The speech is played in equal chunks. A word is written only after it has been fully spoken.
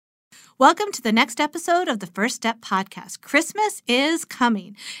Welcome to the next episode of the First Step Podcast. Christmas is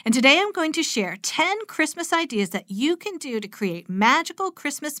coming, and today I'm going to share 10 Christmas ideas that you can do to create magical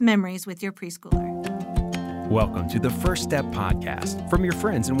Christmas memories with your preschooler. Welcome to the First Step Podcast from your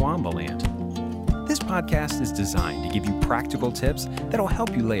friends in Wambaland. This podcast is designed to give you practical tips that'll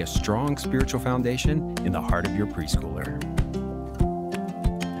help you lay a strong spiritual foundation in the heart of your preschooler.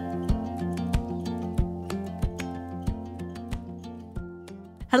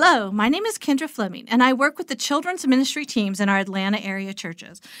 Hello, my name is Kendra Fleming, and I work with the children's ministry teams in our Atlanta area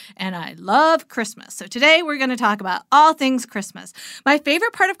churches. And I love Christmas. So today we're going to talk about all things Christmas. My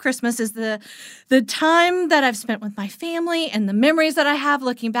favorite part of Christmas is the time that I've spent with my family and the memories that I have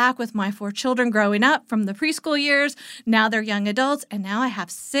looking back with my 4 children growing up from the preschool years. Now they're young adults, and now I have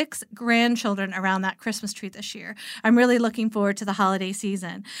 6 grandchildren around that Christmas tree this year. I'm really looking forward to the holiday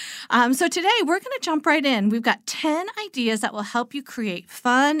season. So today we're going to jump right in. We've got 10 ideas that will help you create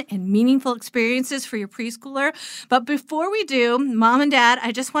fun and meaningful experiences for your preschooler. But before we do, Mom and Dad,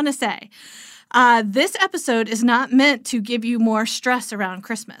 I just want to say, this episode is not meant to give you more stress around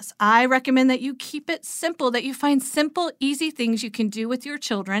Christmas. I recommend that you keep it simple, that you find simple, easy things you can do with your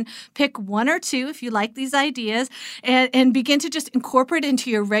children. Pick 1 or 2 if you like these ideas and begin to just incorporate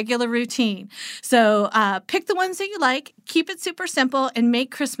into your regular routine. So pick the ones that you like, keep it super simple, and make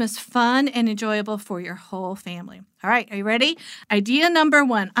Christmas fun and enjoyable for your whole family. All right, are you ready? Idea number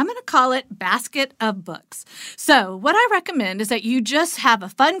 1, I'm going to call it Basket of Books. So what I recommend is that you just have a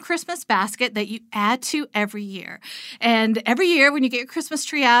fun Christmas basket that you add to every year. And every year when you get your Christmas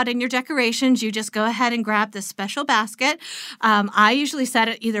tree out and your decorations, you just go ahead and grab this special basket. I usually set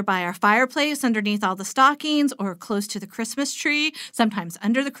it either by our fireplace underneath all the stockings or close to the Christmas tree, sometimes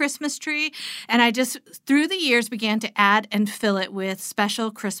under the Christmas tree. And I just, through the years, began to add and fill it with special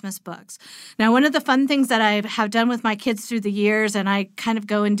Christmas books. Now, one of the fun things that I have done with my kids through the years, and I kind of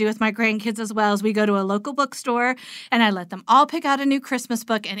go and do with my grandkids as well, is we go to a local bookstore and I let them all pick out a new Christmas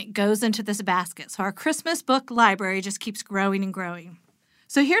book and it goes into this basket. So our Christmas book library just keeps growing and growing.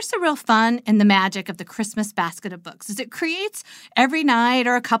 So here's the real fun and the magic of the Christmas basket of books is it creates every night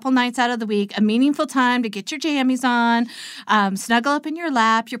or a couple nights out of the week a meaningful time to get your jammies on, snuggle up in your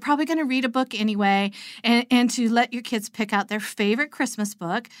lap. You're probably going to read a book anyway, and to let your kids pick out their favorite Christmas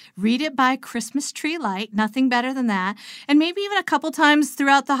book, read it by Christmas tree light, nothing better than that, and maybe even a couple times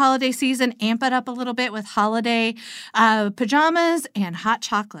throughout the holiday season, amp it up a little bit with holiday pajamas and hot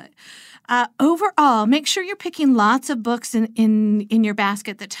chocolate. Overall, make sure you're picking lots of books in your basket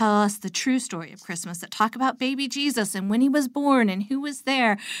that tell us the true story of Christmas, that talk about baby Jesus and when he was born and who was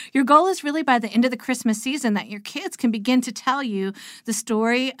there. Your goal is really by the end of the Christmas season that your kids can begin to tell you the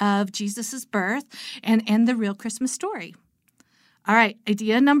story of Jesus's birth and the real Christmas story. All right,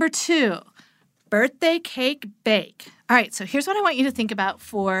 idea number 2, birthday cake bake. All right, so here's what I want you to think about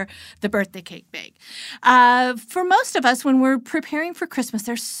for the birthday cake bake. For most of us, when we're preparing for Christmas,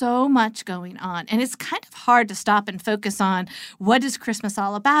 there's so much going on, and it's kind of hard to stop and focus on what is Christmas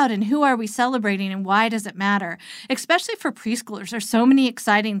all about and who are we celebrating and why does it matter, especially for preschoolers. There's so many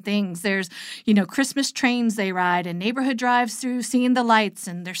exciting things. There's, Christmas trains they ride and neighborhood drives through seeing the lights,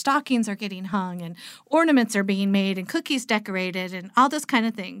 and their stockings are getting hung and ornaments are being made and cookies decorated and all those kind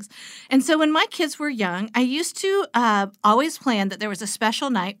of things. And so when my kids were young, I used to always planned that there was a special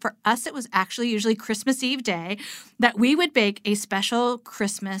night. For us, it was actually usually Christmas Eve day that we would bake a special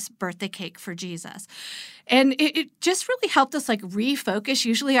Christmas birthday cake for Jesus. And it just really helped us refocus.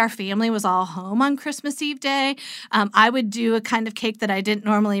 Usually our family was all home on Christmas Eve day. I would do a kind of cake that I didn't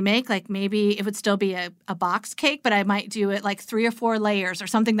normally make. Maybe it would still be a box cake, but I might do it 3 or 4 layers or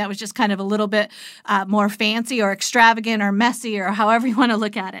something that was just kind of a little bit more fancy or extravagant or messy or however you want to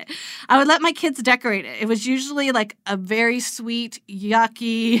look at it. I would let my kids decorate it. It was usually a very sweet,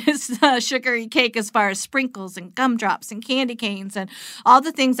 yucky, sugary cake as far as sprinkles and gumdrops and candy canes and all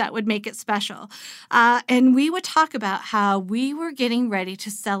the things that would make it special. And we would talk about how we were getting ready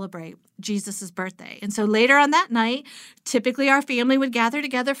to celebrate Jesus' birthday. And so later on that night, typically our family would gather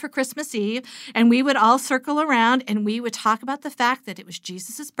together for Christmas Eve, and we would all circle around and we would talk about the fact that it was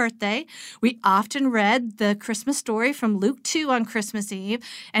Jesus' birthday. We often read the Christmas story from Luke 2 on Christmas Eve,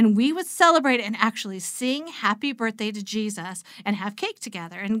 and we would celebrate and actually sing happy birthday to Jesus and have cake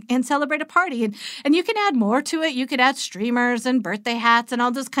together and celebrate a party. And you can add more to it. You could add streamers and birthday hats and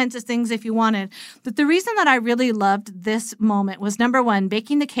all those kinds of things if you wanted. But the reason that I really loved this moment was, number 1,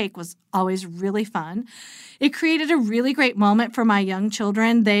 baking the cake was always really fun. It created a really great moment for my young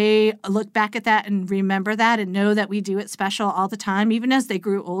children. They look back at that and remember that and know that we do it special all the time. Even as they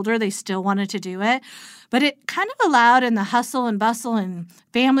grew older, they still wanted to do it. But it kind of allowed, in the hustle and bustle and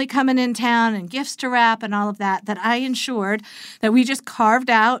family coming in town and gifts to wrap and all of that, that I ensured that we just carved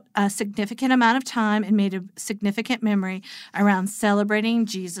out a significant amount of time and made a significant memory around celebrating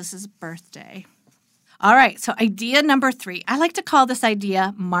Jesus' birthday. All right, so idea number 3. I like to call this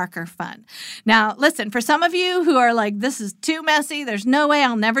idea marker fun. Now, listen, for some of you who are like, this is too messy, there's no way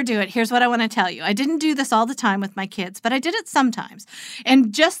I'll never do it, here's what I want to tell you. I didn't do this all the time with my kids, but I did it sometimes.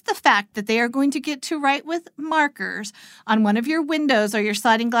 And just the fact that they are going to get to write with markers on one of your windows or your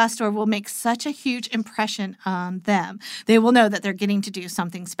sliding glass door will make such a huge impression on them. They will know that they're getting to do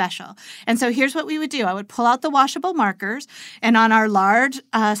something special. And so here's what we would do. I would pull out the washable markers, and on our large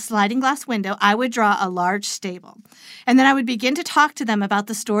sliding glass window, I would draw a large stable. And then I would begin to talk to them about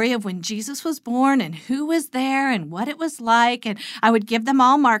the story of when Jesus was born and who was there and what it was like. And I would give them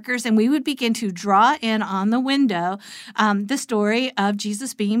all markers, and we would begin to draw in on the window the story of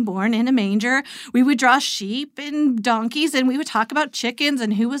Jesus being born in a manger. We would draw sheep and donkeys, and we would talk about chickens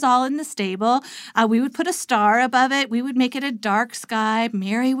and who was all in the stable. We would put a star above it. We would make it a dark sky.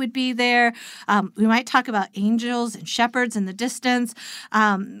 Mary would be there. We might talk about angels and shepherds in the distance.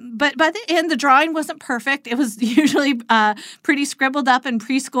 But by the end, the drawing wasn't perfect. It was usually pretty scribbled up and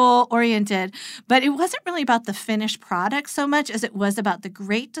preschool oriented, but it wasn't really about the finished product so much as it was about the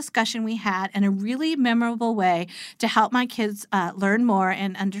great discussion we had and a really memorable way to help my kids learn more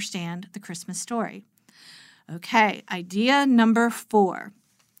and understand the Christmas story. Okay, idea number 4.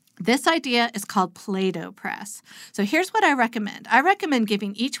 This idea is called Play-Doh press. So here's what I recommend. I recommend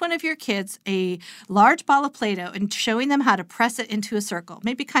giving each one of your kids a large ball of Play-Doh and showing them how to press it into a circle,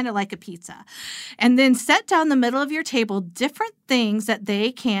 maybe kind of like a pizza. And then set down the middle of your table different things that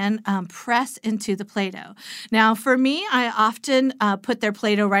they can press into the Play-Doh. Now, for me, I often put their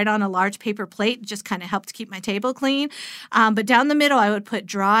Play-Doh right on a large paper plate. It just kind of helps keep my table clean. But down the middle, I would put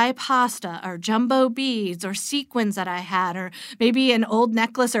dry pasta or jumbo beads or sequins that I had, or maybe an old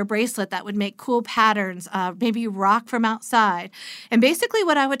necklace or bracelet that would make cool patterns, maybe rock from outside. And basically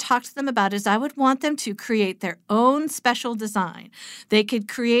what I would talk to them about is I would want them to create their own special design. They could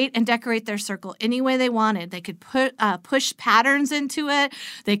create and decorate their circle any way they wanted. They could push patterns into it.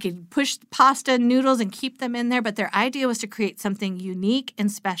 They could push pasta and noodles and keep them in there, but their idea was to create something unique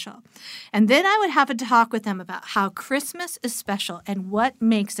and special. And then I would have a talk with them about how Christmas is special and what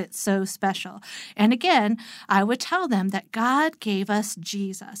makes it so special. And again, I would tell them that God gave us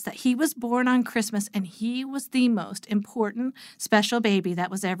Jesus, that he was born on Christmas and he was the most important special baby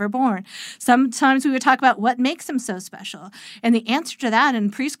that was ever born. Sometimes we would talk about what makes him so special. And the answer to that in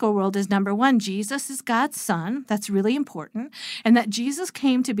preschool world is number 1, Jesus is God's son. That's really important. And that Jesus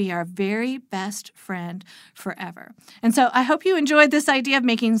came to be our very best friend forever. And so I hope you enjoyed this idea of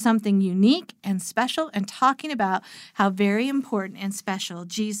making something unique and special and talking about how very important and special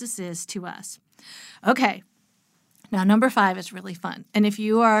Jesus is to us. Okay. Now, number 5 is really fun. And if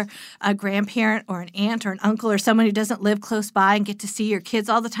you are a grandparent or an aunt or an uncle or someone who doesn't live close by and get to see your kids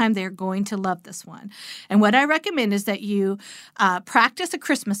all the time, they're going to love this one. And what I recommend is that you practice a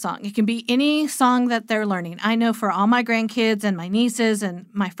Christmas song. It can be any song that they're learning. I know for all my grandkids and my nieces and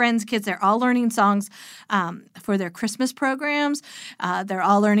my friends' kids, they're all learning songs for their Christmas programs. They're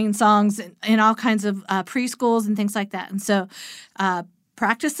all learning songs in all kinds of preschools and things like that. And so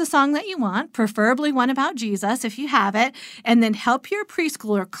practice the song that you want, preferably one about Jesus if you have it, and then help your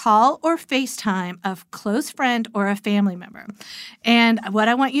preschooler call or FaceTime a close friend or a family member. And what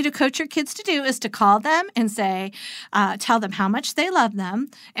I want you to coach your kids to do is to call them and say, tell them how much they love them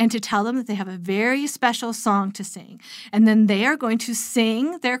and to tell them that they have a very special song to sing. And then they are going to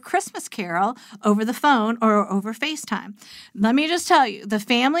sing their Christmas carol over the phone or over FaceTime. Let me just tell you, the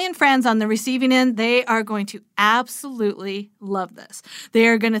family and friends on the receiving end, they are going to absolutely love this. They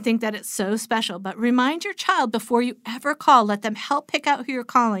are going to think that it's so special. But remind your child before you ever call, let them help pick out who you're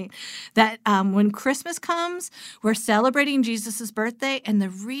calling, that when Christmas comes, we're celebrating Jesus' birthday. And the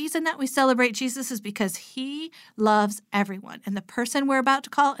reason that we celebrate Jesus is because he loves everyone. And the person we're about to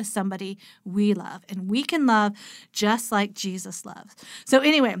call is somebody we love. And we can love just like Jesus loves. So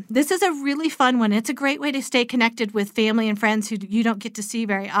anyway, this is a really fun one. It's a great way to stay connected with family and friends who you don't get to see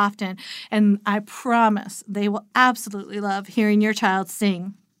very often. And I promise they will absolutely love hearing your child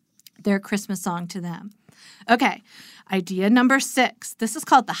sing their Christmas song to them. Okay, idea number 6. This is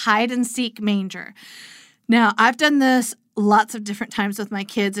called the hide and seek manger. Now, I've done this lots of different times with my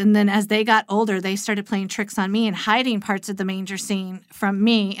kids. And then as they got older, they started playing tricks on me and hiding parts of the manger scene from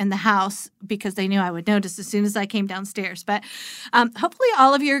me in the house because they knew I would notice as soon as I came downstairs. But hopefully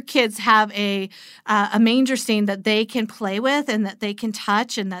all of your kids have a manger scene that they can play with and that they can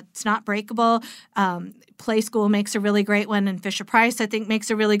touch and that's not breakable. Play School makes a really great one, and Fisher-Price, I think,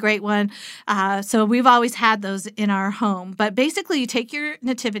 makes a really great one. So we've always had those in our home. But basically, you take your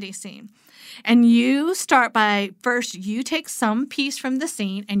nativity scene, and you start by first you take some piece from the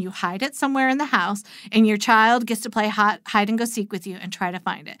scene and you hide it somewhere in the house, and your child gets to play hide and go seek with you and try to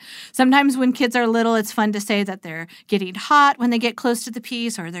find it. Sometimes when kids are little, it's fun to say that they're getting hot when they get close to the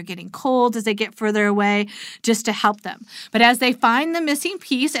piece, or they're getting cold as they get further away, just to help them. But as they find the missing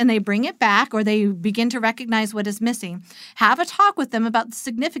piece and they bring it back, or they begin to recognize what is missing, have a talk with them about the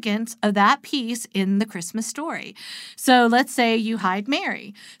significance of that piece in the Christmas story. So let's say you hide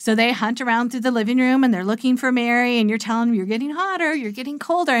Mary. So they hunt around through the living room and they're looking for Mary, and you're telling them you're getting hotter, you're getting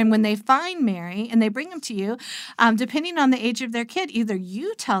colder. And when they find Mary and they bring them to you, depending on the age of their kid, either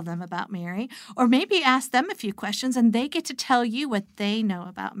you tell them about Mary or maybe ask them a few questions and they get to tell you what they know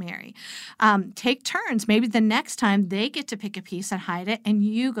about Mary. Take turns. Maybe the next time they get to pick a piece and hide it and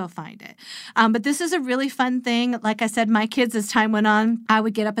you go find it. But this is a really fun thing. Like I said, my kids, as time went on, I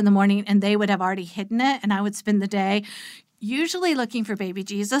would get up in the morning and they would have already hidden it, and I would spend the day usually looking for baby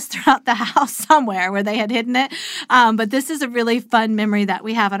Jesus throughout the house somewhere where they had hidden it. But this is a really fun memory that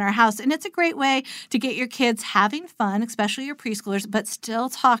we have in our house. And it's a great way to get your kids having fun, especially your preschoolers, but still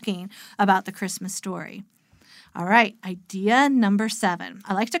talking about the Christmas story. All right, idea number 7.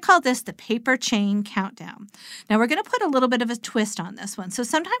 I like to call this the paper chain countdown. Now, we're going to put a little bit of a twist on this one. So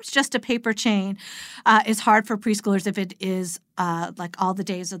sometimes just a paper chain is hard for preschoolers if it is like all the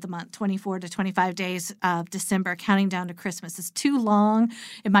days of the month, 24 to 25 days of December, counting down to Christmas. It's too long.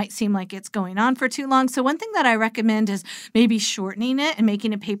 It might seem like it's going on for too long. So one thing that I recommend is maybe shortening it and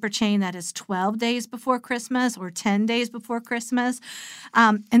making a paper chain that is 12 days before Christmas or 10 days before Christmas.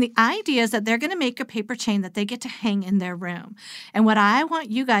 And the idea is that they're going to make a paper chain that they get to hang in their room. And what I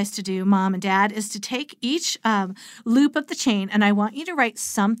want you guys to do, Mom and Dad, is to take each loop of the chain, and I want you to write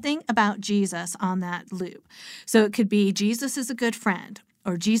something about Jesus on that loop. So it could be Jesus is a good friend,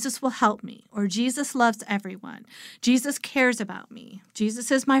 or Jesus will help me, or Jesus loves everyone. Jesus cares about me.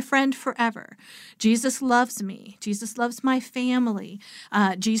 Jesus is my friend forever. Jesus loves me. Jesus loves my family.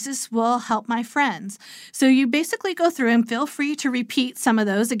 Jesus will help my friends. So you basically go through and feel free to repeat some of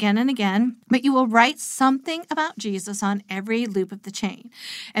those again and again, but you will write something about Jesus on every loop of the chain.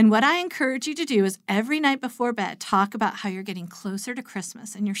 And what I encourage you to do is every night before bed, talk about how you're getting closer to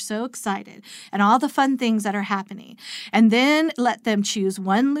Christmas and you're so excited and all the fun things that are happening. And then let them choose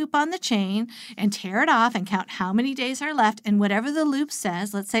one loop on the chain and tear it off and count how many days are left. And whatever the loop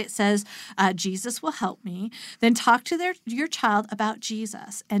says, let's say it says, Jesus will help me, then talk to your child about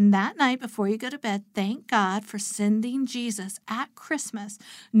Jesus. And that night before you go to bed, thank God for sending Jesus at Christmas,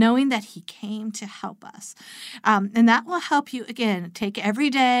 knowing that he came to help us. And that will help you, again, take every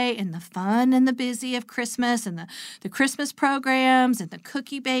day and the fun and the busy of Christmas and the Christmas programs and the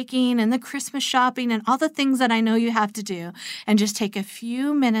cookie baking and the Christmas shopping and all the things that I know you have to do, and just take a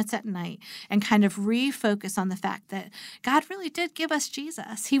few minutes at night and kind of refocus on the fact that God really did give us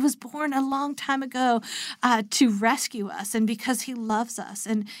Jesus. He was born a long time ago to rescue us, and because he loves us.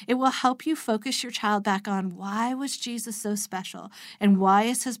 And it will help you focus your child back on why was Jesus so special and why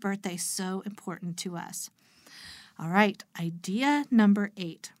is his birthday so important to us. All right, idea number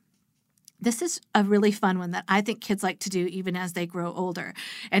 8. This is a really fun one that I think kids like to do even as they grow older,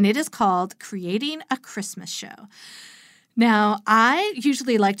 and it is called creating a Christmas show. Now, I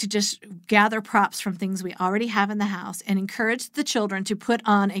usually like to just gather props from things we already have in the house and encourage the children to put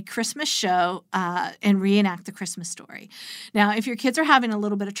on a Christmas show and reenact the Christmas story. Now, if your kids are having a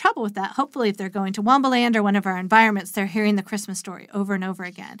little bit of trouble with that, hopefully if they're going to Wombaland or one of our environments, they're hearing the Christmas story over and over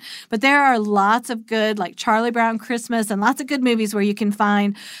again. But there are lots of good, like Charlie Brown Christmas, and lots of good movies where you can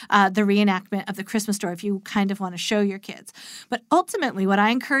find the reenactment of the Christmas story if you kind of want to show your kids. But ultimately, what I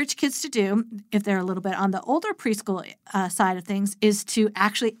encourage kids to do, if they're a little bit on the older preschool side of things, is to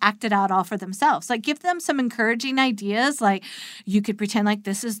actually act it out all for themselves. Like, give them some encouraging ideas. Like, you could pretend like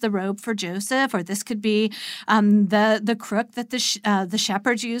this is the robe for Joseph, or this could be the crook that the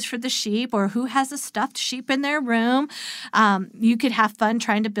shepherds use for the sheep, or who has a stuffed sheep in their room. You could have fun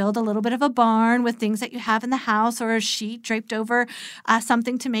trying to build a little bit of a barn with things that you have in the house, or a sheet draped over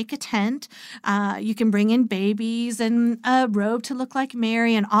something to make a tent. You can bring in babies and a robe to look like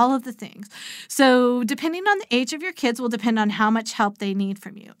Mary and all of the things. So depending on the age of your kids will depend on how much help they need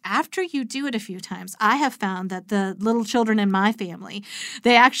from you. After you do it a few times, I have found that the little children in my family,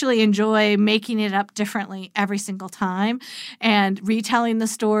 they actually enjoy making it up differently every single time and retelling the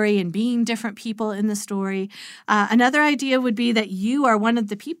story and being different people in the story. Another idea would be that you are one of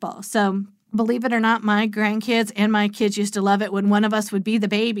the people. So believe it or not, my grandkids and my kids used to love it when one of us would be the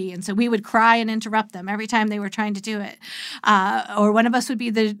baby. And so we would cry and interrupt them every time they were trying to do it. Or one of us would be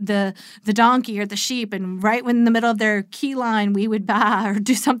the donkey or the sheep. And right when in the middle of their key line, we would baa or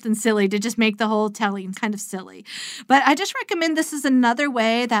do something silly to just make the whole telling kind of silly. But I just recommend this is another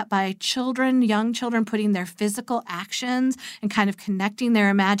way that by young children, putting their physical actions and kind of connecting their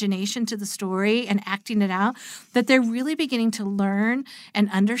imagination to the story and acting it out, that they're really beginning to learn and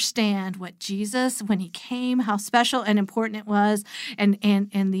understand what Jesus, when he came, how special and important it was, and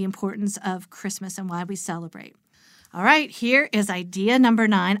the importance of Christmas and why we celebrate. All right, here is idea number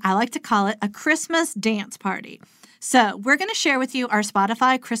 9. I like to call it a Christmas dance party. So we're going to share with you our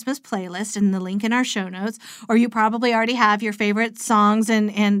Spotify Christmas playlist and the link in our show notes, or you probably already have your favorite songs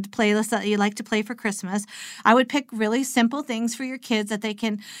and playlists that you like to play for Christmas. I would pick really simple things for your kids that they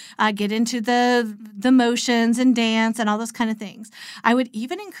can get into the motions and dance and all those kind of things. I would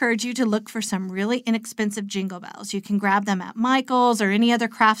even encourage you to look for some really inexpensive jingle bells. You can grab them at Michael's or any other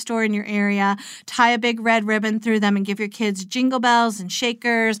craft store in your area, tie a big red ribbon through them and give your kids jingle bells and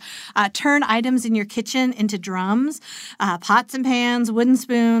shakers. Turn items in your kitchen into drums. Pots and pans, wooden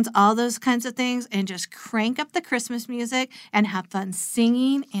spoons, all those kinds of things, and just crank up the Christmas music and have fun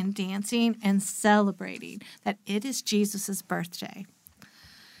singing and dancing and celebrating that it is Jesus' birthday.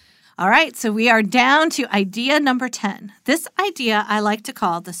 All right, so we are down to idea number 10. This idea I like to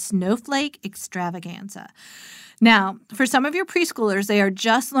call the Snowflake Extravaganza. Now, for some of your preschoolers, they are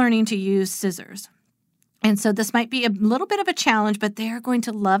just learning to use scissors. And so this might be a little bit of a challenge, but they are going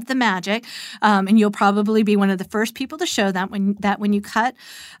to love the magic. And you'll probably be one of the first people to show them when you cut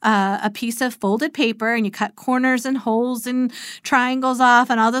a piece of folded paper and you cut corners and holes and triangles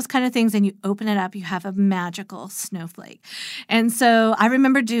off and all those kind of things, and you open it up, you have a magical snowflake. And so I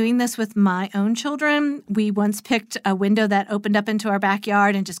remember doing this with my own children. We once picked a window that opened up into our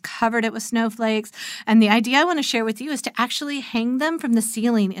backyard and just covered it with snowflakes. And the idea I want to share with you is to actually hang them from the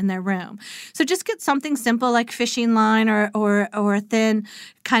ceiling in their room. So just get something simple like fishing line or a thin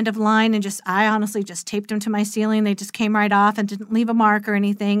kind of line, and I honestly just taped them to my ceiling. They just came right off and didn't leave a mark or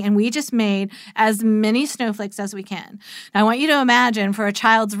anything. And we just made as many snowflakes as we can. Now, I want you to imagine for a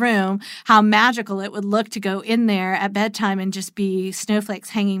child's room how magical it would look to go in there at bedtime and just be snowflakes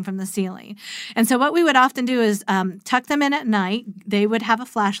hanging from the ceiling. And so what we would often do is tuck them in at night. They would have a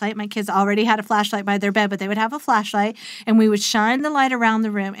flashlight. My kids already had a flashlight by their bed, but they would have a flashlight, and we would shine the light around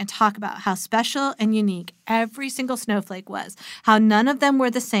the room and talk about how special and unique every single snowflake was, how none of them were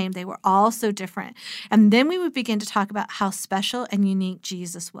the same. They were all so different. And then we would begin to talk about how special and unique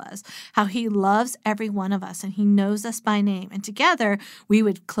Jesus was, how he loves every one of us and he knows us by name. And together we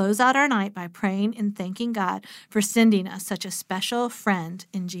would close out our night by praying and thanking God for sending us such a special friend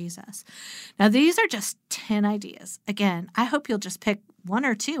in Jesus. Now, these are just 10 ideas. Again, I hope you'll just pick one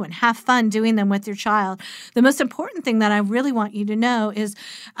or two and have fun doing them with your child. The most important thing that I really want you to know is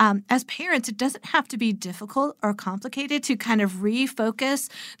as parents, it doesn't have to be difficult or complicated to kind of refocus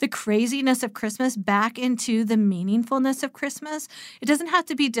the craziness of Christmas back into the meaningfulness of Christmas. It doesn't have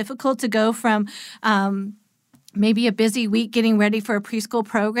to be difficult to go from maybe a busy week getting ready for a preschool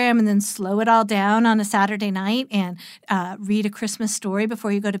program and then slow it all down on a Saturday night and read a Christmas story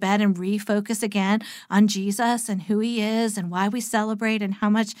before you go to bed and refocus again on Jesus and who he is and why we celebrate and how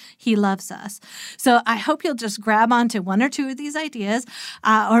much he loves us. So I hope you'll just grab onto one or two of these ideas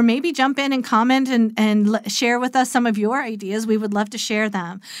or maybe jump in and comment and share with us some of your ideas. We would love to share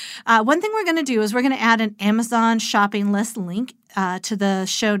them. One thing we're going to do is we're going to add an Amazon shopping list link to the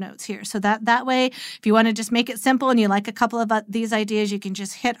show notes here. So that way, if you want to just make it simple and you like a couple of these ideas, you can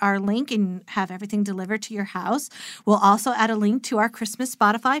just hit our link and have everything delivered to your house. We'll also add a link to our Christmas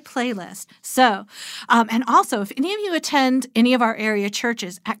Spotify playlist. So, and also, if any of you attend any of our area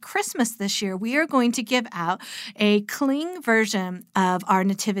churches, at Christmas this year, we are going to give out a cling version of our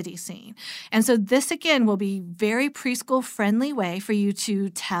nativity scene. And so this, again, will be very preschool friendly way for you to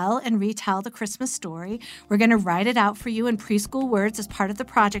tell and retell the Christmas story. We're going to write it out for you in preschool words as part of the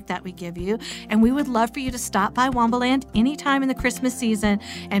project that we give you. And we would love for you to stop by Wombaland anytime in the Christmas season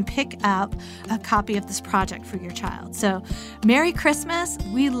and pick up a copy of this project for your child. So Merry Christmas.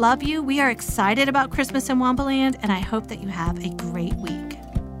 We love you. We are excited about Christmas in Wombaland, and I hope that you have a great week.